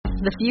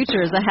The future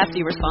is a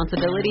hefty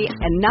responsibility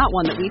and not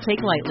one that we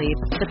take lightly.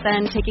 But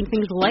then, taking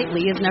things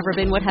lightly has never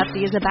been what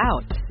Hefty is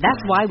about. That's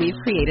why we've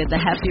created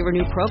the Hefty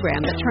Renew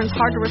program that turns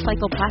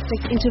hard-to-recycle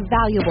plastics into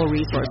valuable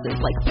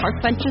resources like park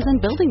benches and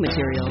building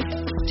materials.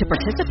 To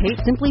participate,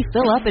 simply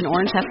fill up an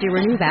orange Hefty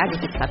Renew bag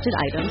with accepted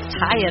items,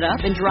 tie it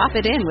up, and drop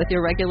it in with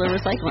your regular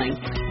recycling.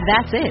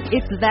 That's it.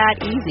 It's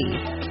that easy.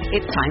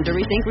 It's time to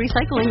rethink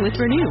recycling with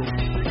Renew.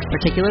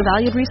 Particular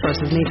valued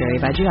resources may vary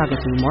by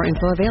geography. More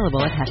info available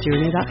at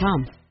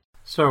heftyrenew.com.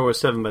 Star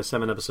Wars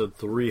 7x7, episode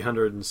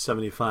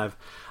 375.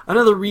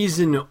 Another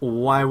reason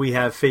why we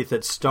have faith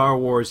that Star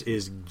Wars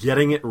is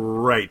getting it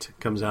right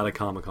comes out of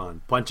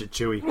Comic-Con. Punch it,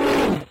 Chewie.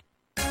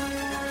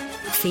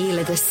 Feel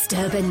a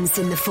disturbance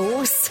in the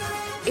Force?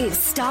 It's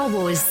Star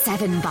Wars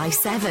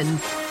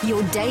 7x7,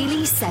 your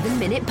daily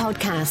 7-minute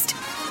podcast.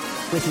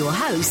 With your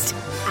host,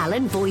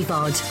 Alan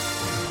Voivod.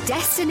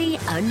 Destiny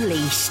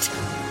Unleashed.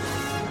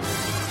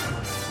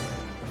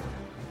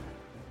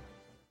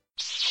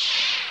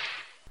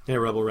 Hey,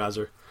 Rebel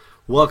Rouser.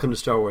 Welcome to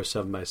Star Wars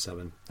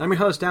 7x7. I'm your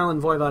host,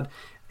 Alan Voivod,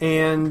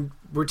 and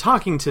we're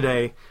talking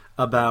today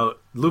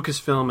about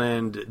Lucasfilm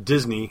and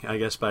Disney, I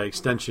guess by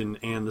extension,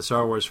 and the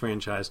Star Wars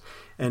franchise,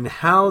 and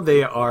how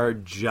they are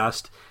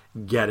just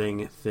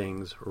getting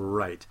things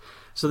right.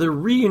 So they're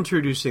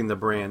reintroducing the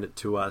brand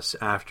to us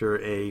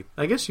after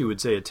I guess you would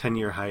say a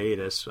 10-year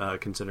hiatus,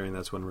 considering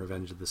that's when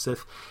Revenge of the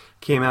Sith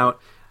came out.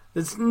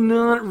 It's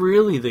not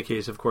really the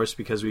case, of course,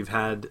 because we've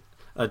had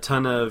a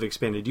ton of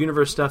expanded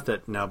universe stuff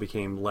that now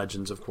became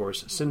Legends, of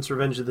course, since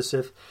Revenge of the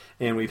Sith.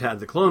 And we've had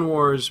the Clone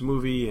Wars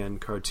movie and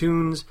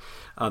cartoons.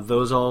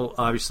 Those all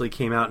obviously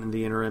came out in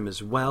the interim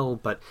as well.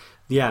 But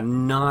yeah,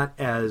 not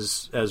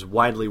as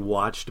widely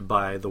watched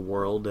by the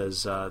world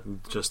as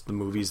just the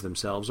movies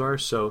themselves are.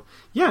 So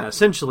yeah,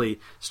 essentially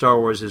Star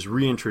Wars is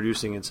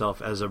reintroducing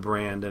itself as a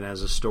brand and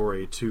as a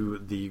story to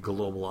the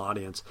global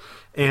audience.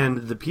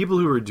 And the people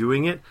who are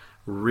doing it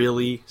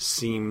really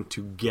seem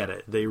to get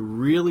it. They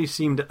really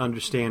seem to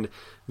understand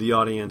the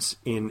audience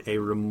in a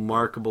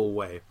remarkable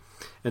way.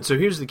 And so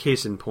here's the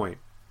case in point.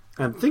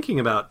 I'm thinking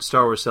about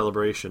Star Wars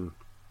Celebration,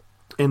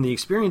 and the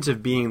experience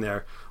of being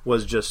there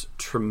was just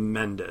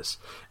tremendous.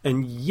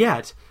 And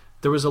yet,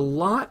 there was a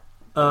lot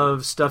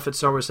of stuff at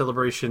Star Wars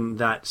Celebration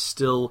that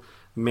still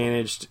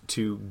managed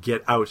to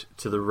get out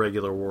to the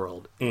regular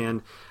world.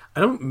 And I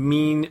don't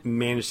mean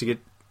managed to get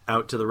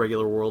out to the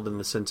regular world in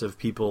the sense of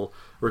people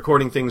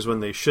recording things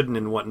when they shouldn't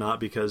and whatnot,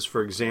 because,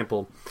 for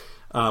example,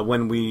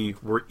 when we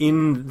were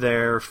in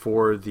there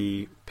for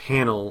the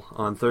panel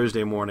on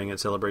Thursday morning at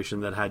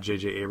Celebration that had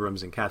J.J.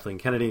 Abrams and Kathleen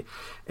Kennedy,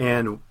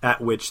 and at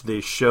which they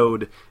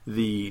showed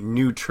the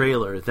new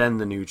trailer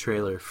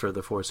for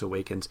The Force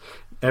Awakens,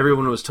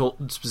 everyone was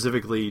told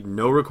specifically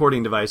no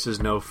recording devices,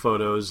 no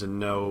photos, and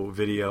no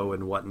video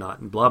and whatnot,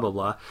 and blah, blah,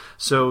 blah.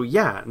 So,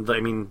 yeah, I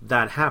mean,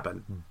 that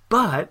happened.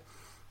 But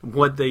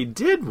what they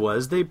did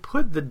was they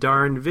put the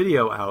darn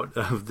video out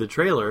of the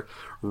trailer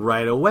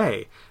right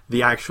away.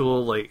 The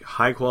actual,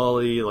 high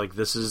quality,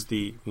 this is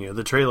the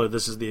trailer,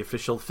 this is the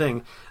official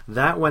thing,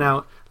 that went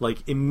out,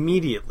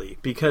 immediately,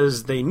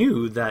 because they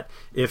knew that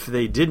if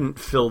they didn't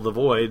fill the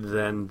void,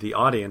 then the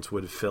audience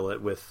would fill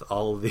it with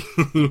all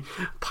the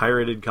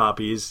pirated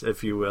copies,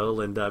 if you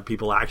will, and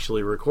people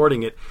actually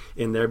recording it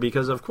in there,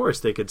 because, of course,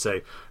 they could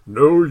say,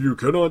 no, you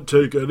cannot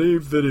take any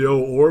video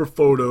or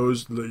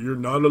photos, you're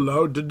not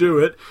allowed to do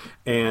it,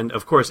 and,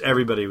 of course,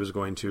 everybody was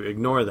going to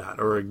ignore that,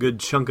 or a good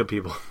chunk of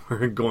people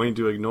were going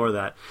to ignore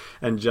that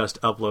and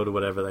just upload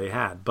whatever they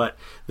had. But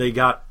they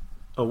got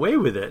away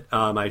with it.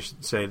 I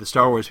should say the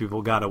Star Wars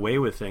people got away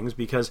with things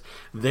because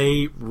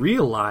they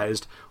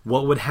realized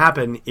what would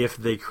happen if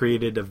they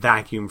created a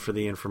vacuum for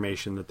the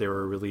information that they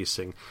were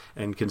releasing,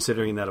 and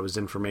considering that it was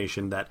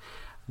information that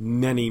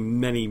many,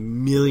 many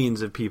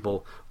millions of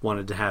people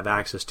wanted to have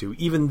access to,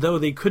 even though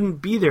they couldn't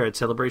be there at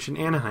Celebration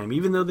Anaheim,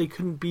 even though they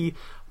couldn't be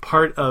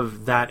part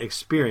of that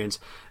experience,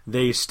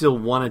 they still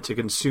wanted to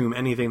consume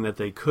anything that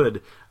they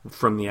could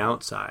from the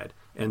outside.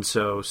 And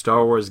so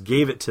Star Wars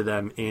gave it to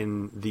them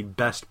in the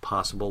best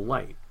possible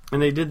light.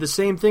 And they did the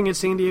same thing at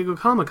San Diego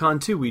Comic-Con,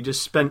 too. We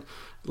just spent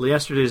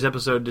yesterday's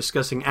episode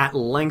discussing at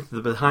length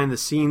the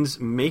behind-the-scenes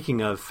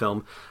making of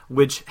film,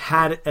 which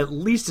had at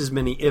least as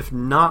many, if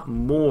not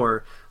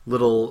more,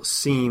 little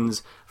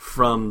scenes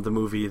from the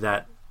movie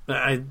that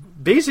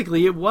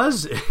basically it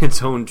was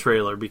its own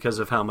trailer because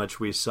of how much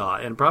we saw,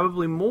 and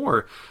probably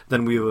more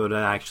than we would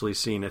have actually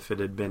seen if it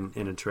had been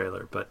in a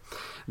trailer. But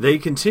they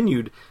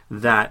continued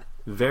that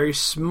very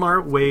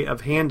smart way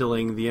of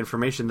handling the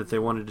information that they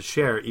wanted to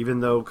share, even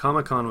though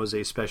Comic-Con was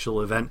a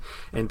special event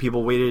and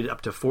people waited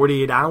up to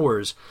 48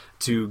 hours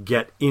to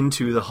get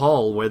into the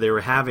hall where they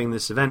were having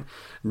this event.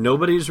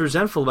 Nobody's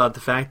resentful about the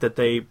fact that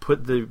they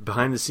put the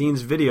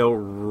behind-the-scenes video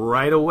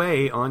right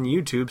away on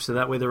YouTube so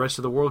that way the rest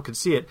of the world could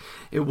see it.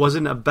 It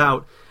wasn't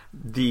about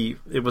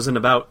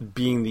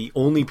being the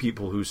only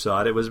people who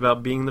saw it. It was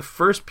about being the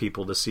first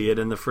people to see it,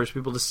 and the first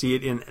people to see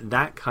it in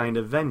that kind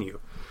of venue.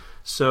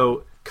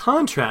 So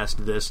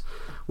contrast this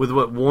with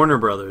what Warner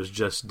Brothers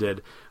just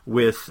did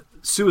with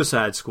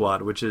Suicide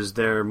Squad, which is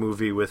their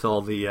movie with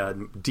all the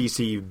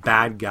DC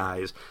bad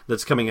guys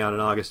that's coming out in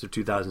August of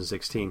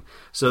 2016.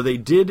 So they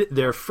did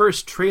their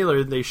first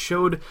trailer. They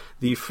showed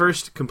the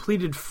first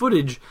completed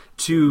footage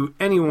to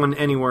anyone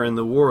anywhere in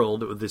the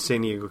world with the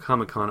San Diego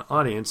Comic-Con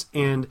audience,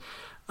 and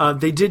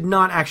they did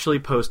not actually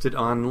post it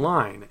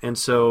online. And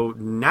so,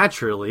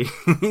 naturally,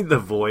 the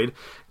void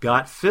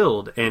got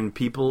filled, and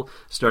people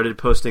started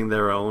posting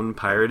their own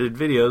pirated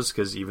videos,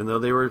 because even though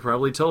they were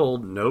probably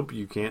told, nope,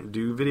 you can't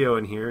do video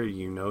in here,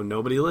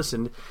 nobody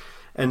listened.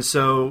 And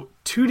so,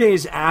 2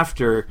 days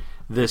after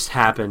this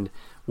happened,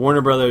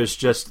 Warner Brothers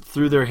just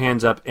threw their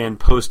hands up and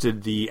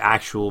posted the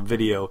actual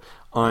video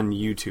on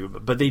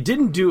YouTube. But they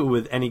didn't do it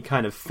with any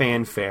kind of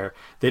fanfare.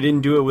 They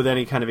didn't do it with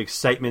any kind of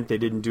excitement. They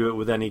didn't do it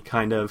with any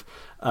kind of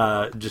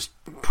just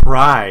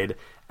pride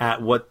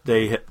at what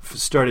they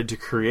started to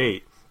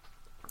create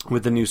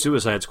with the new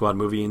Suicide Squad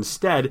movie.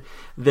 Instead,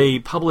 they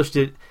published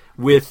it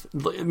with,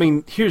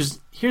 here's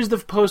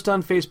the post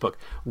on Facebook,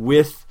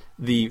 with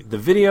the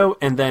video,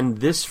 and then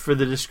this for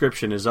the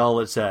description is all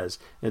it says.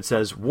 It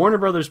says, Warner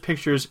Brothers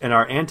Pictures and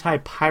our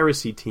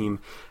anti-piracy team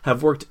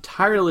have worked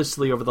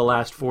tirelessly over the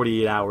last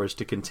 48 hours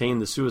to contain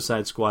the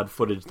Suicide Squad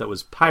footage that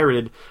was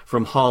pirated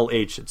from Hall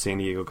H at San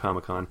Diego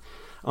Comic-Con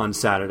on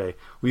Saturday.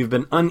 We've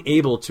been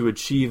unable to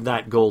achieve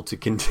that goal to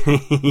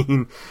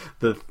contain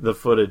the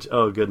footage.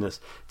 Oh,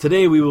 goodness.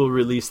 Today we will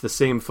release the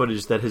same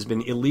footage that has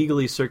been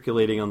illegally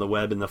circulating on the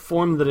web in the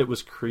form that it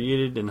was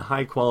created and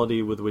high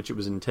quality with which it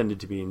was intended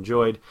to be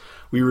enjoyed.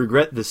 We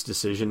regret this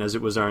decision, as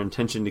it was our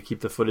intention to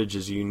keep the footage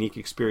as a unique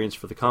experience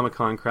for the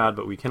Comic-Con crowd,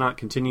 but we cannot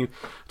continue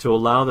to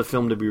allow the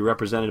film to be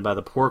represented by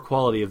the poor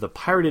quality of the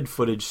pirated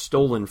footage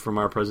stolen from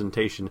our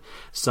presentation.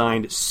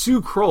 Signed,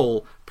 Sue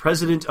Kroll,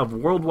 President of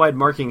Worldwide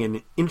Marketing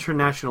and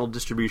International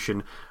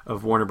Distribution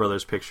of Warner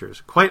Brothers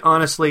Pictures. Quite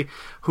honestly,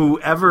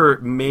 whoever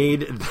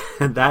made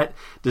that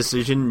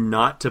decision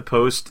not to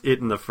post it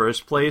in the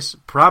first place,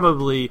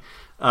 probably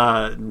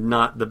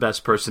not the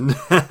best person to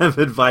have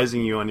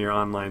advising you on your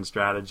online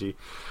strategy.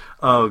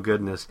 Oh,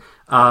 goodness.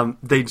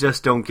 They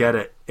just don't get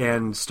it,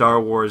 and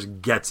Star Wars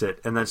gets it,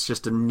 and that's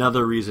just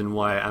another reason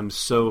why I'm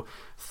so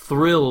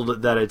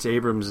thrilled that it's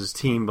Abrams'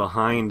 team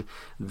behind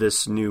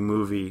this new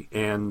movie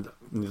and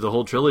the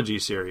whole trilogy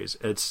series.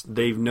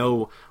 They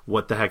know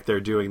what the heck they're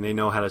doing. They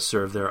know how to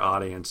serve their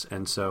audience,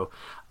 and so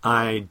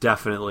I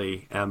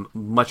definitely am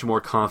much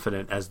more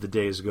confident as the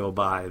days go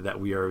by that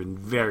we are in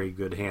very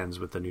good hands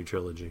with the new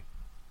trilogy.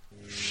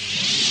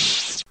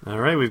 All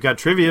right, we've got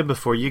trivia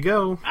before you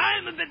go.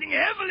 I'm betting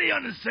heavily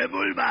on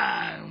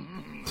Sebulba.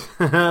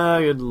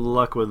 Good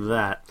luck with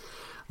that.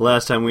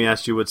 Last time we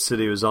asked you what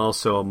city was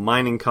also a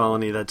mining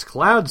colony. That's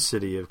Cloud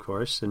City, of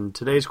course. And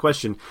today's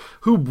question,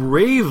 who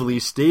bravely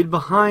stayed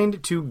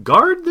behind to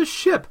guard the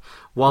ship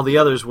while the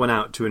others went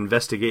out to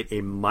investigate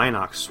a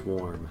Minox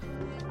swarm?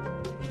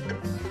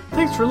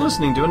 Thanks for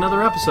listening to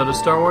another episode of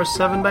Star Wars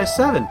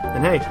 7x7.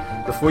 And hey,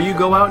 before you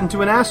go out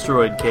into an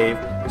asteroid cave,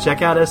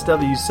 check out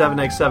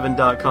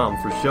SW7x7.com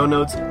for show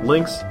notes,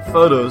 links,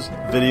 photos,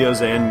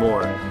 videos, and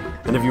more.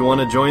 And if you want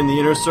to join the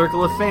inner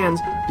circle of fans,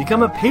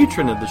 become a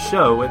patron of the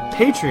show at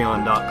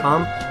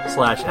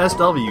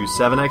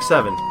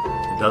patreon.com/SW7x7.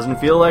 It doesn't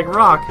feel like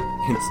rock,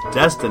 it's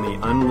Destiny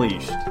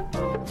Unleashed.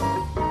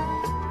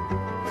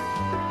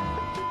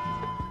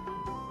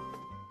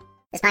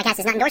 This podcast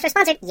is not endorsed or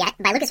sponsored yet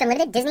by Lucasfilm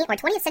Limited, Disney, or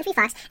 20th Century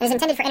Fox, and is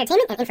intended for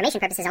entertainment and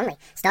information purposes only.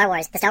 Star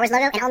Wars, the Star Wars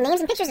logo, and all names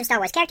and pictures of Star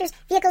Wars characters,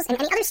 vehicles, and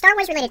any other Star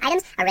Wars-related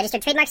items are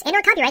registered trademarks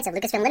and/or copyrights of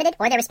Lucasfilm Limited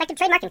or their respective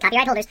trademark and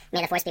copyright holders.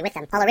 May the Force be with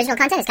them. All original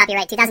content is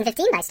copyright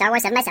 2015 by Star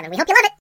Wars 7x7. We hope you love it!